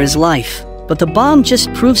afraid for his life, but the bomb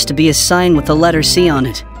just proves to be a sign with the letter C on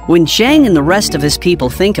it. When Jang and the rest of his people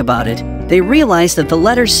think about it, they realize that the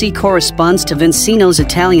letter C corresponds to Vincino's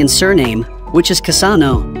Italian surname, which is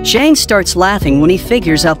Cassano. Jang starts laughing when he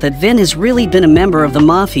figures out that Vin has really been a member of the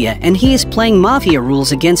Mafia and he is playing Mafia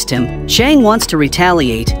rules against him. Jang wants to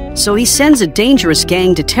retaliate, so he sends a dangerous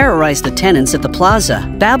gang to terrorize the tenants at the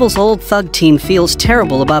plaza. Babel's old thug team feels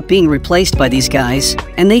terrible about being replaced by these guys,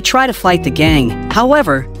 and they try to fight the gang.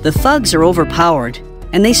 However, the thugs are overpowered,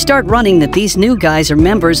 and they start running that these new guys are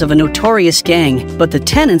members of a notorious gang, but the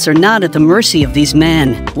tenants are not at the mercy of these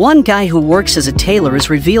men. One guy who works as a tailor is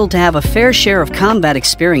revealed to have a fair share of combat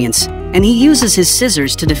experience, and he uses his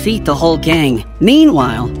scissors to defeat the whole gang.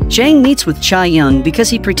 Meanwhile, Jang meets with Cha Young because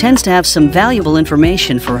he pretends to have some valuable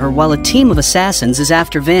information for her while a team of assassins is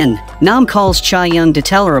after Vin. Nam calls Cha Young to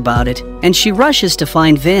tell her about it, and she rushes to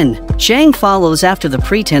find Vin. Jang follows after the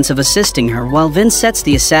pretense of assisting her while Vin sets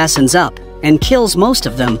the assassins up and kills most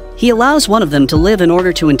of them. He allows one of them to live in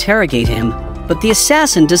order to interrogate him, but the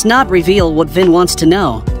assassin does not reveal what Vin wants to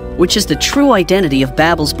know, which is the true identity of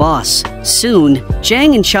Babel's boss. Soon,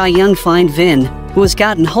 Jang and Cha Young find Vin, who has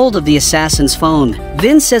gotten hold of the assassin's phone.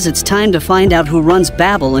 Vin says it's time to find out who runs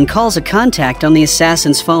Babel and calls a contact on the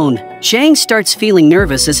assassin's phone. Jang starts feeling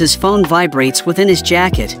nervous as his phone vibrates within his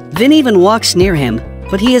jacket. Vin even walks near him,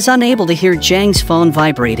 but he is unable to hear Jang's phone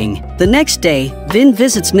vibrating. The next day, Vin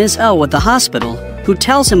visits Ms. O at the hospital, who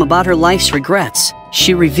tells him about her life's regrets.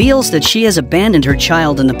 She reveals that she has abandoned her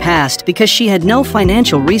child in the past because she had no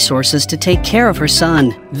financial resources to take care of her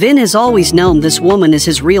son. Vin has always known this woman is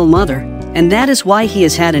his real mother, and that is why he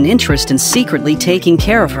has had an interest in secretly taking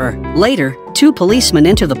care of her. Later, two policemen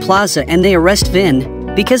enter the plaza and they arrest Vin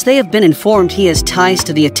because they have been informed he has ties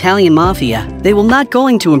to the Italian Mafia. They will not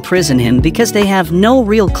going to imprison him because they have no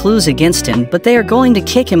real clues against him, but they are going to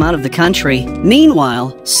kick him out of the country.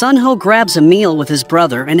 Meanwhile, Sun Ho grabs a meal with his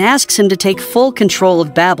brother and asks him to take full control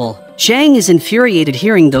of Babel. Jang is infuriated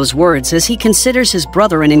hearing those words as he considers his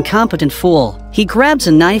brother an incompetent fool. He grabs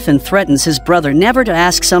a knife and threatens his brother never to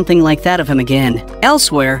ask something like that of him again.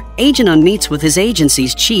 Elsewhere, Agent On meets with his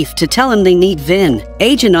agency's chief to tell him they need Vin.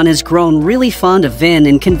 Agent On has grown really fond of Vin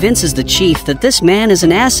and convinces the chief that this man is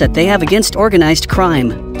an asset they have against organized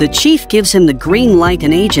crime. The chief gives him the green light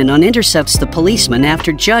and Agent On intercepts the policeman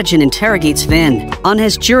after Judge and interrogates Vin. On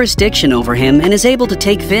has jurisdiction over him and is able to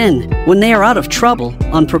take Vin. When they are out of trouble,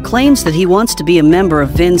 On proclaims that he wants to be a member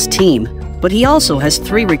of Vin's team, but he also has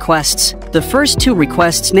 3 requests. The first 2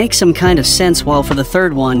 requests make some kind of sense, while for the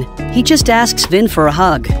third one, he just asks Vin for a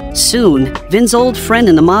hug. Soon, Vin's old friend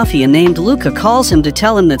in the Mafia named Luca calls him to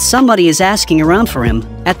tell him that somebody is asking around for him.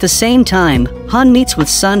 At the same time, Han meets with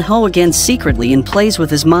Sun Ho again secretly and plays with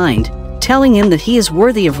his mind, telling him that he is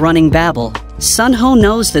worthy of running Babel. Sun Ho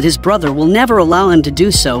knows that his brother will never allow him to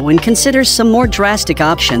do so and considers some more drastic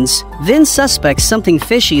options. Vin suspects something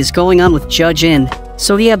fishy is going on with Judge In,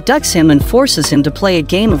 so he abducts him and forces him to play a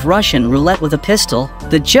game of Russian roulette with a pistol.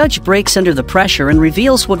 The judge breaks under the pressure and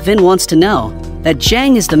reveals what Vin wants to know, that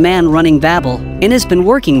Jang is the man running Babel and has been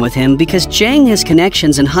working with him because Jang has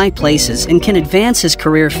connections in high places and can advance his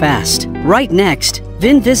career fast. Right next,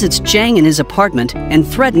 Vin visits Jang in his apartment and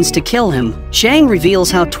threatens to kill him. Jang reveals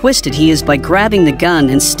how twisted he is by grabbing the gun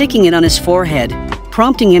and sticking it on his forehead,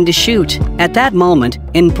 prompting him to shoot. At that moment,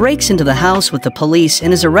 In breaks into the house with the police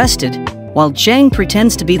and is arrested, while Jang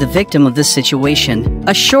pretends to be the victim of this situation.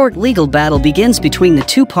 A short legal battle begins between the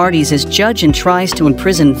 2 parties as Judge In tries to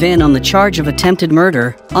imprison Vin on the charge of attempted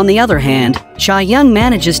murder. On the other hand, Cha Young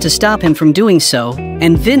manages to stop him from doing so,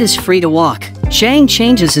 and Vin is free to walk. Jang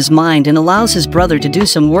changes his mind and allows his brother to do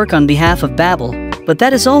some work on behalf of Babel, but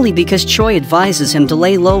that is only because Choi advises him to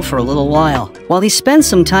lay low for a little while. While he spends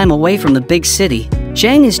some time away from the big city,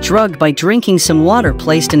 Jang is drugged by drinking some water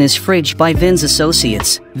placed in his fridge by Vin's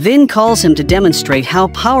associates. Vin calls him to demonstrate how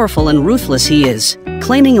powerful and ruthless he is,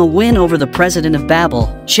 claiming a win over the president of Babel.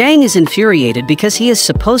 Jang is infuriated because he is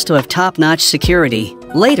supposed to have top-notch security.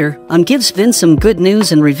 Later, gives Vin some good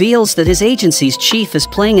news and reveals that his agency's chief is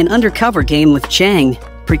playing an undercover game with Jang,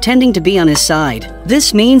 pretending to be on his side.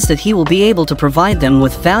 This means that he will be able to provide them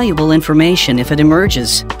with valuable information if it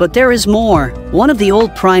emerges. But there is more. One of the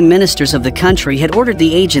old prime ministers of the country had ordered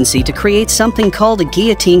the agency to create something called a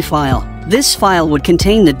guillotine file. This file would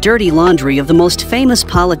contain the dirty laundry of the most famous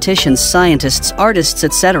politicians, scientists, artists,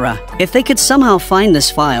 etc. If they could somehow find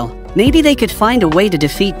this file, maybe they could find a way to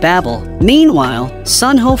defeat Babel. Meanwhile,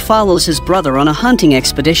 Sun Ho follows his brother on a hunting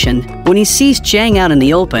expedition. When he sees Jang out in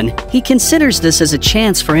the open, he considers this as a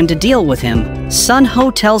chance for him to deal with him. Sun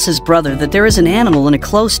Ho tells his brother that there is an animal in a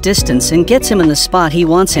close distance and gets him in the spot he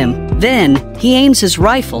wants him. Then, he aims his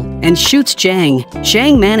rifle and shoots Jang.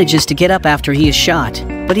 Jang manages to get up after he is shot,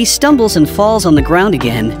 but he stumbles and falls on the ground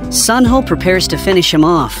again. Sun Ho prepares to finish him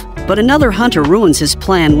off, but another hunter ruins his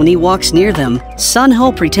plan when he walks near them. Sun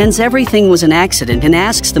Ho pretends everything was an accident and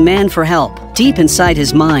asks the man for help. Deep inside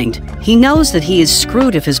his mind, he knows that he is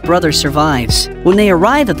screwed if his brother survives. When they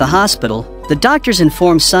arrive at the hospital, the doctors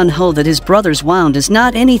inform Sun Ho that his brother's wound is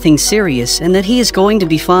not anything serious and that he is going to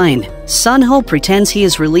be fine. Sun Ho pretends he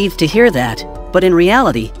is relieved to hear that, but in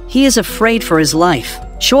reality, he is afraid for his life.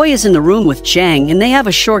 Choi is in the room with Jang and they have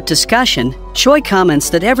a short discussion. Choi comments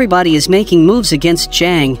that everybody is making moves against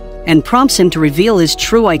Jang and prompts him to reveal his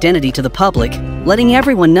true identity to the public, letting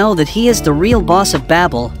everyone know that he is the real boss of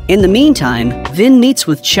Babel. In the meantime, Vin meets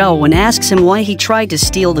with Cho and asks him why he tried to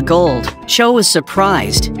steal the gold. Cho is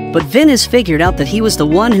surprised, but Vin has figured out that he was the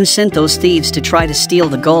one who sent those thieves to try to steal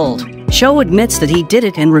the gold. Cho admits that he did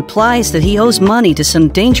it and replies that he owes money to some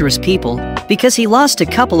dangerous people because he lost a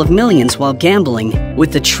couple of millions while gambling.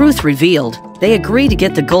 With the truth revealed, they agree to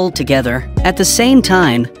get the gold together. At the same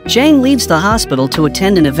time, Jang leaves the hospital to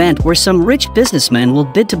attend an event where some rich businessmen will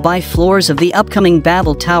bid to buy floors of the upcoming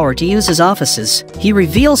Babel Tower to use as offices. He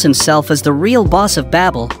reveals himself as the real boss of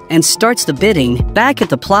Babel and starts the bidding. Back at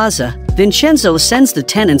the plaza, Vincenzo sends the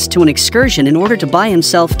tenants to an excursion in order to buy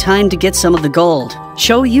himself time to get some of the gold.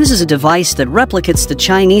 Cho uses a device that replicates the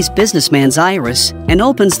Chinese businessman's iris and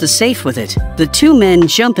opens the safe with it. The 2 men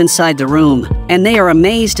jump inside the room, and they are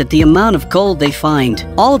amazed at the amount of gold they find.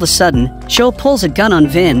 All of a sudden, Cho pulls a gun on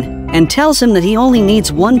Vin and tells him that he only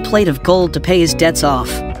needs 1 plate of gold to pay his debts off.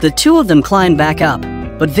 The 2 of them climb back up,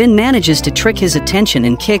 but Vin manages to trick his attention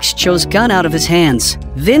and kicks Cho's gun out of his hands.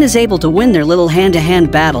 Vin is able to win their little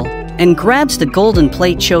hand-to-hand battle and grabs the golden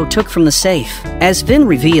plate Cho took from the safe. As Vin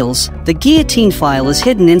reveals, the guillotine file is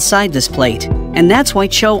hidden inside this plate, and that's why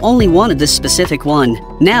Cho only wanted this specific one.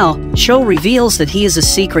 Now, Cho reveals that he is a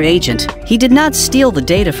secret agent. He did not steal the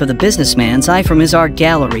data for the businessman's eye from his art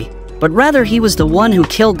gallery, but rather he was the one who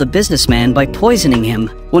killed the businessman by poisoning him.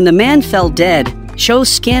 When the man fell dead, Cho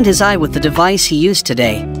scanned his eye with the device he used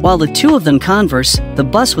today. While the 2 of them converse, the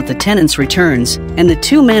bus with the tenants returns, and the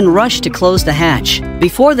 2 men rush to close the hatch.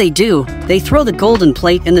 Before they do, they throw the golden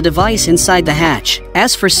plate and the device inside the hatch.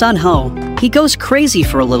 As for Sun Ho, he goes crazy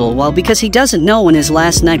for a little while because he doesn't know when his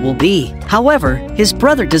last night will be. However, his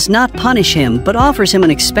brother does not punish him but offers him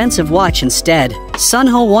an expensive watch instead. Sun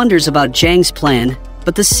Ho wonders about Jang's plan,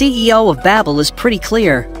 but the CEO of Babel is pretty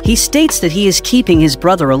clear. He states that he is keeping his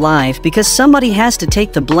brother alive because somebody has to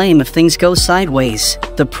take the blame if things go sideways.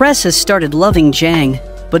 The press has started loving Jang,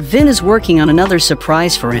 but Vin is working on another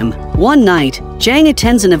surprise for him. One night, Jang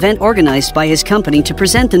attends an event organized by his company to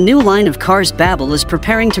present the new line of cars Babel is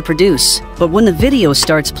preparing to produce. But when the video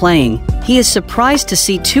starts playing, he is surprised to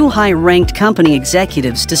see two high-ranked company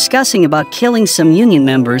executives discussing about killing some union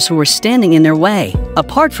members who were standing in their way.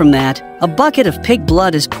 Apart from that, a bucket of pig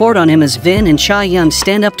blood is poured on him as Vin and Cha Young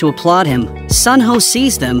stand up to applaud him. Sun Ho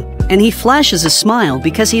sees them, and he flashes a smile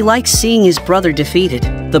because he likes seeing his brother defeated.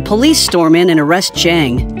 The police storm in and arrest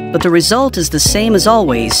Jang, but the result is the same as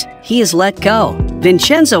always. He is let go.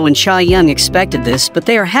 Vincenzo and Cha Young expected this, but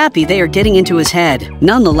they are happy they are getting into his head.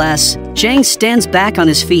 Nonetheless, Jang stands back on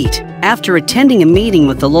his feet. After attending a meeting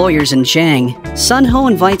with the lawyers and Jang, Sun Ho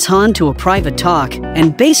invites Han to a private talk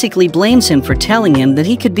and basically blames him for telling him that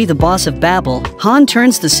he could be the boss of Babel. Han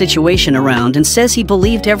turns the situation around and says he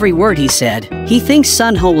believed every word he said. He thinks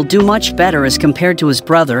Sun Ho will do much better as compared to his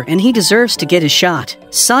brother and he deserves to get his shot.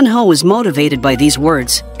 Sun Ho is motivated by these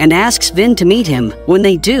words and asks Vin to meet him. When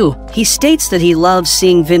they do, he states that he loves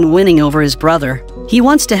seeing Vin winning over his brother. He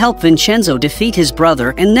wants to help Vincenzo defeat his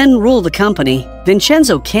brother and then rule the company.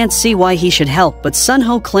 Vincenzo can't see why he should help, but Sun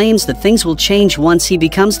Ho claims that things will change once he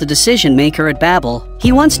becomes the decision maker at Babel.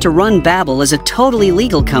 He wants to run Babel as a totally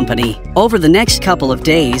legal company. Over the next couple of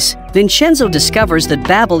days, Vincenzo discovers that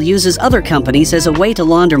Babel uses other companies as a way to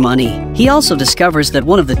launder money. He also discovers that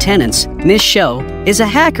one of the tenants, Miss Shou, is a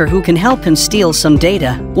hacker who can help him steal some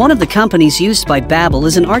data. One of the companies used by Babel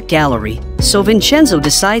is an art gallery, so Vincenzo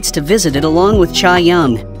decides to visit it along with Cha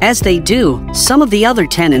Young. As they do, some of the other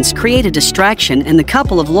tenants create a distraction and the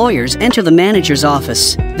couple of lawyers enter the manager's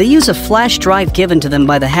office. They use a flash drive given to them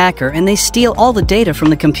by the hacker and they steal all the data from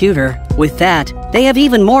the computer. With that, they have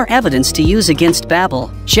even more evidence to use against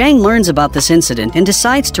Babel. Jang learns about this incident and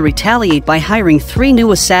decides to retaliate by hiring 3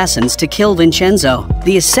 new assassins to kill Vincenzo.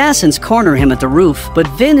 The assassins corner him at the roof, but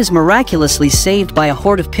Vin is miraculously saved by a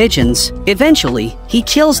horde of pigeons. Eventually, he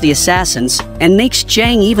kills the assassins and makes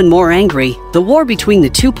Jang even more angry. The war between the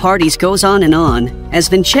two parties goes on as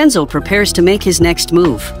Vincenzo prepares to make his next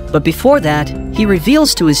move. But before that, he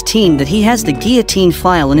reveals to his team that he has the guillotine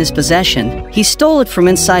file in his possession. He stole it from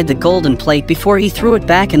inside the golden plate before he threw it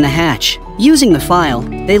back in the hatch. Using the file,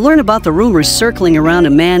 they learn about the rumors circling around a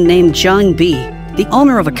man named Zhang Bi, the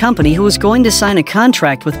owner of a company who is going to sign a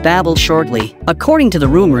contract with Babel shortly. According to the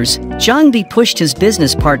rumors, Zhang Bi pushed his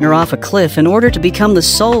business partner off a cliff in order to become the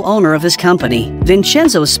sole owner of his company.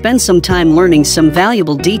 Vincenzo spends some time learning some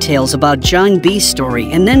valuable details about Zhang Bi's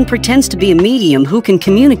story and then pretends to be a medium who can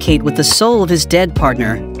communicate with the soul of his dead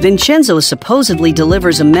partner. Vincenzo supposedly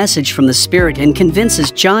delivers a message from the spirit and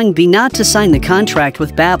convinces Zhang Bi not to sign the contract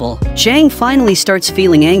with Babel. Jang finally starts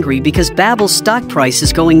feeling angry because Babel's stock price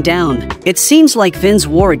is going down. It seems like Vin's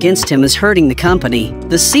war against him is hurting the company.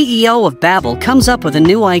 The CEO of Babel comes up with a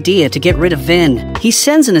new idea to get rid of Vin. He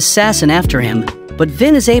sends an assassin after him, but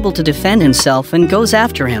Vin is able to defend himself and goes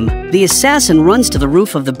after him. The assassin runs to the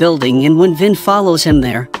roof of the building, and when Vin follows him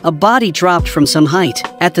there, a body dropped from some height.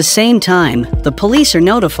 At the same time, the police are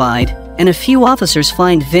notified, and a few officers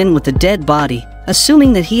find Vin with the dead body,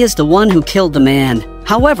 assuming that he is the one who killed the man.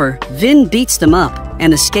 However, Vin beats them up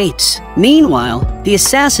and escapes. Meanwhile, the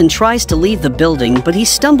assassin tries to leave the building, but he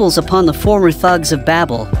stumbles upon the former thugs of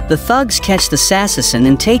Babel. The thugs catch the assassin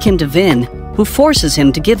and take him to Vin, who forces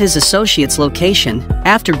him to give his associates' location.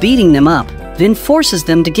 After beating them up, Vin forces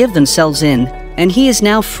them to give themselves in, and he is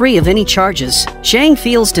now free of any charges. Jang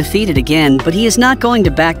feels defeated again, but he is not going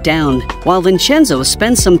to back down. While Vincenzo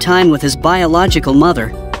spends some time with his biological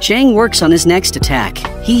mother, Jang works on his next attack.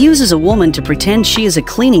 He uses a woman to pretend she is a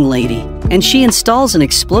cleaning lady, and she installs an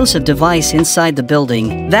explosive device inside the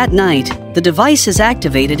building. That night, the device is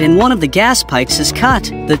activated and one of the gas pipes is cut.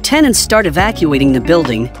 The tenants start evacuating the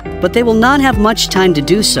building, but they will not have much time to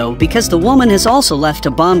do so because the woman has also left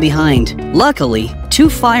a bomb behind. Luckily, 2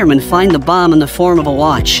 firemen find the bomb in the form of a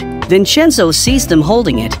watch. Vincenzo sees them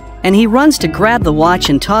holding it, and he runs to grab the watch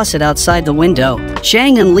and toss it outside the window.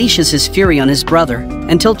 Jang unleashes his fury on his brother,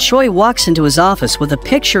 until Choi walks into his office with a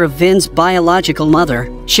picture of Vin's biological mother.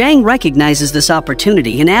 Jang recognizes this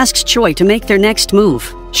opportunity and asks Choi to make their next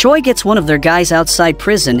move. Choi gets one of their guys outside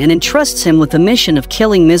prison and entrusts him with the mission of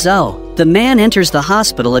killing Ms. Oh. The man enters the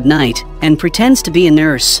hospital at night and pretends to be a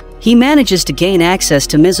nurse. He manages to gain access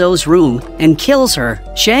to Ms. Oh's room and kills her.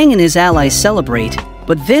 Jang and his allies celebrate,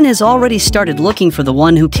 but Vin has already started looking for the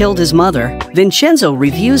one who killed his mother. Vincenzo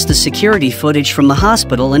reviews the security footage from the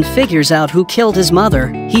hospital and figures out who killed his mother.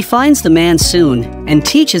 He finds the man soon and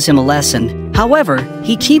teaches him a lesson. However,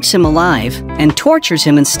 he keeps him alive and tortures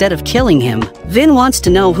him instead of killing him. Vin wants to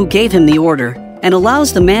know who gave him the order and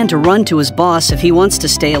allows the man to run to his boss if he wants to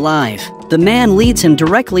stay alive. The man leads him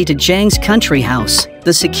directly to Zhang's country house.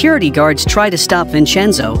 The security guards try to stop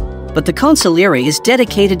Vincenzo, but the consigliere is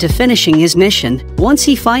dedicated to finishing his mission. Once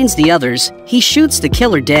he finds the others, he shoots the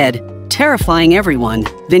killer dead, terrifying everyone.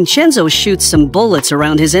 Vincenzo shoots some bullets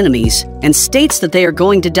around his enemies and states that they are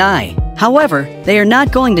going to die. However, they are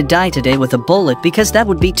not going to die today with a bullet because that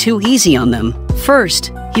would be too easy on them.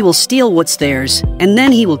 First, he will steal what's theirs, and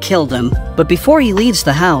then he will kill them. But before he leaves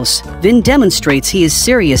the house, Vin demonstrates he is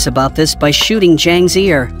serious about this by shooting Zhang's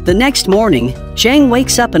ear. The next morning, Zhang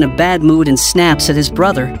wakes up in a bad mood and snaps at his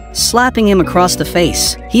brother, slapping him across the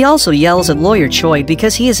face. He also yells at Lawyer Choi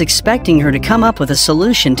because he is expecting her to come up with a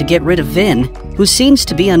solution to get rid of Vin, who seems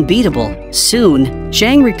to be unbeatable. Soon,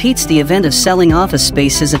 Zhang repeats the event of selling office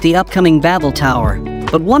spaces at the upcoming Babel Tower.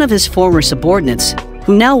 But one of his former subordinates,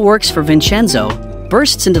 who now works for Vincenzo,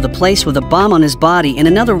 bursts into the place with a bomb on his body and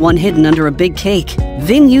another one hidden under a big cake.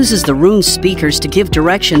 Vin uses the room's speakers to give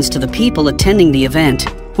directions to the people attending the event,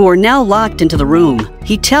 who are now locked into the room.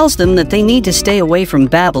 He tells them that they need to stay away from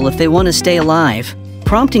Babel if they want to stay alive,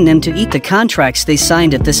 prompting them to eat the contracts they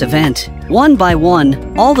signed at this event. One by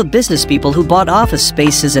one, all the business people who bought office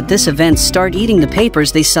spaces at this event start eating the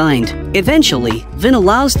papers they signed. Eventually, Vin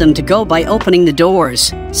allows them to go by opening the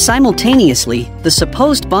doors. Simultaneously, the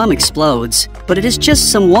supposed bomb explodes, but it is just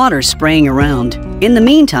some water spraying around. In the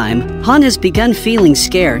meantime, Han has begun feeling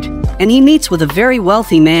scared, and he meets with a very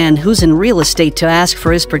wealthy man who's in real estate to ask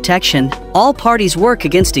for his protection. All parties work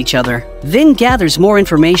against each other. Vin gathers more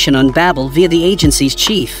information on Babel via the agency's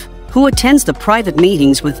chief, who attends the private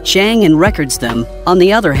meetings with Zhang and records them. On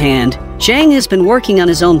the other hand, Zhang has been working on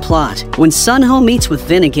his own plot. When Sun Ho meets with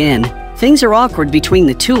Vin again, things are awkward between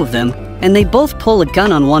the two of them, and they both pull a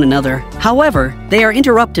gun on one another. However, they are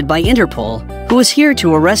interrupted by Interpol, who is here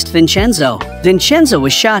to arrest Vincenzo. Vincenzo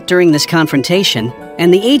was shot during this confrontation,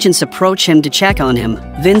 and the agents approach him to check on him.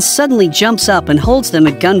 Vin suddenly jumps up and holds them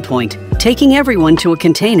at gunpoint, taking everyone to a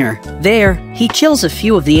container. There, he kills a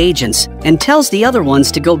few of the agents and tells the other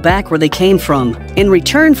ones to go back where they came from. In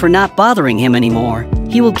return for not bothering him anymore,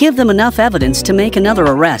 he will give them enough evidence to make another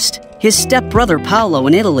arrest, his stepbrother Paolo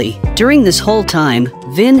in Italy. During this whole time,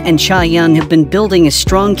 Vin and Cha-young have been building a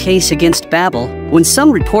strong case against Babel. When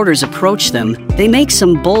some reporters approach them, they make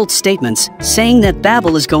some bold statements, saying that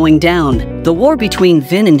Babel is going down. The war between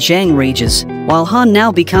Vin and Zhang rages, while Han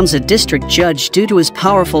now becomes a district judge due to his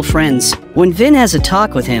powerful friends. When Vin has a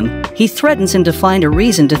talk with him, he threatens him to find a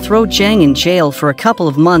reason to throw Zhang in jail for a couple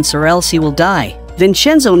of months or else he will die.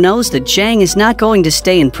 Vincenzo knows that Zhang is not going to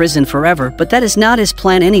stay in prison forever, but that is not his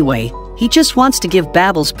plan anyway. He just wants to give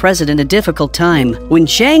Babel's president a difficult time. When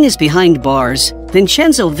Zhang is behind bars,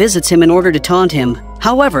 Vincenzo visits him in order to taunt him.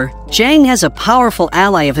 However, Zhang has a powerful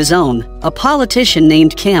ally of his own, a politician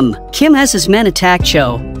named Kim. Kim has his men attack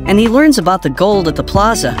Cho, and he learns about the gold at the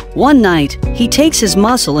plaza. One night, he takes his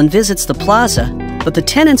muscle and visits the plaza, but the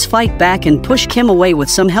tenants fight back and push Kim away with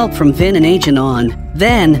some help from Vin and Agent On.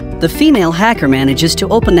 Then, the female hacker manages to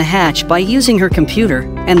open the hatch by using her computer,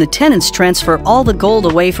 and the tenants transfer all the gold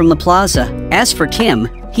away from the plaza. As for Kim,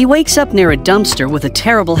 he wakes up near a dumpster with a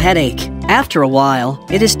terrible headache. After a while,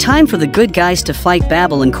 it is time for the good guys to fight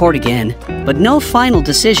Babel in court again, but no final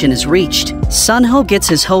decision is reached. Sun Ho gets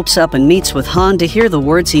his hopes up and meets with Han to hear the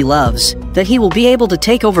words he loves, that he will be able to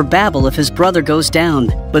take over Babel if his brother goes down.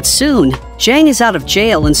 But soon, Zhang is out of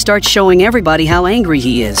jail and starts showing everybody how angry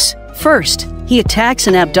he is. First, he attacks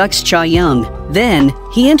and abducts Cha-young. Then,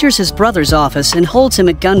 he enters his brother's office and holds him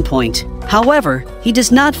at gunpoint. However, he does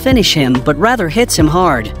not finish him but rather hits him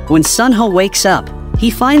hard. When Sun Ho wakes up, he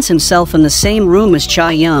finds himself in the same room as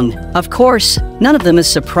Cha-young. Of course, none of them is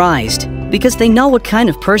surprised, because they know what kind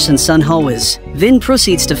of person Sun Ho is. Vin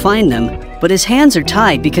proceeds to find them, but his hands are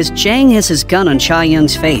tied because Zhang has his gun on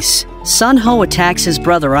Cha-young's face. Sun Ho attacks his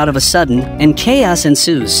brother out of a sudden, and chaos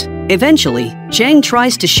ensues. Eventually, Zhang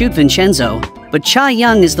tries to shoot Vincenzo, but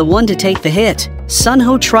Cha-young is the one to take the hit. Sun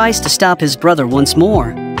Ho tries to stop his brother once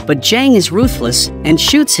more, but Zhang is ruthless and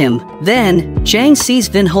shoots him. Then, Zhang sees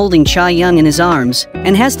Vin holding Cha-young in his arms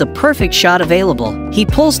and has the perfect shot available. He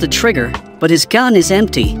pulls the trigger, but his gun is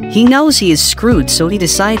empty. He knows he is screwed, so he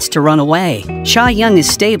decides to run away. Cha-young is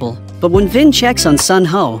stable, but when Vin checks on Sun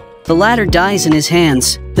Ho, the latter dies in his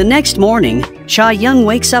hands. The next morning, Cha-young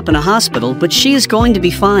wakes up in a hospital, but she is going to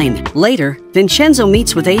be fine. Later, Vincenzo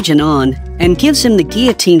meets with Agent On and gives him the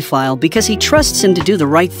guillotine file because he trusts him to do the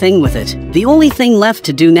right thing with it. The only thing left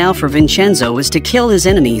to do now for Vincenzo is to kill his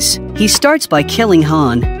enemies. He starts by killing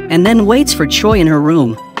Han, and then waits for Choi in her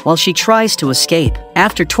room. while she tries to escape.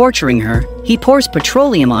 After torturing her, he pours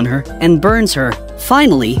petroleum on her and burns her.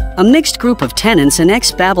 Finally, a mixed group of tenants and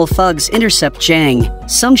ex-Babel thugs intercept Jang.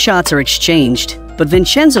 Some shots are exchanged, but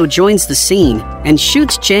Vincenzo joins the scene and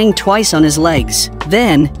shoots Jang twice on his legs.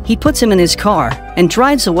 Then, he puts him in his car and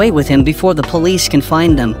drives away with him before the police can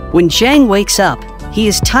find him. When Jang wakes up, he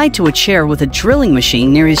is tied to a chair with a drilling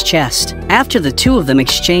machine near his chest. After the two of them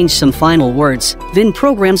exchange some final words, Vin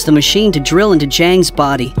programs the machine to drill into Jang's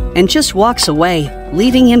body and just walks away,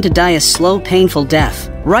 leaving him to die a slow, painful death.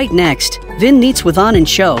 Right next, Vin meets with An and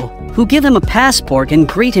Cho, who give him a passport and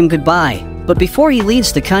greet him goodbye. But before he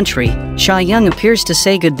leaves the country, Cha Young appears to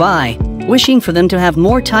say goodbye, wishing for them to have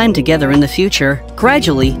more time together in the future.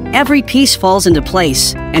 Gradually, every piece falls into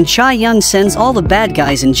place, and Cha Young sends all the bad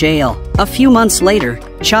guys in jail. A few months later,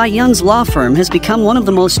 Cha Young's law firm has become one of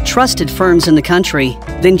the most trusted firms in the country.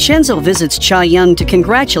 Vincenzo visits Cha Young to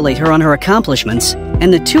congratulate her on her accomplishments,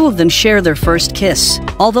 and the two of them share their first kiss.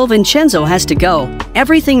 Although Vincenzo has to go,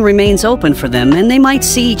 everything remains open for them and they might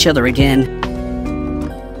see each other again.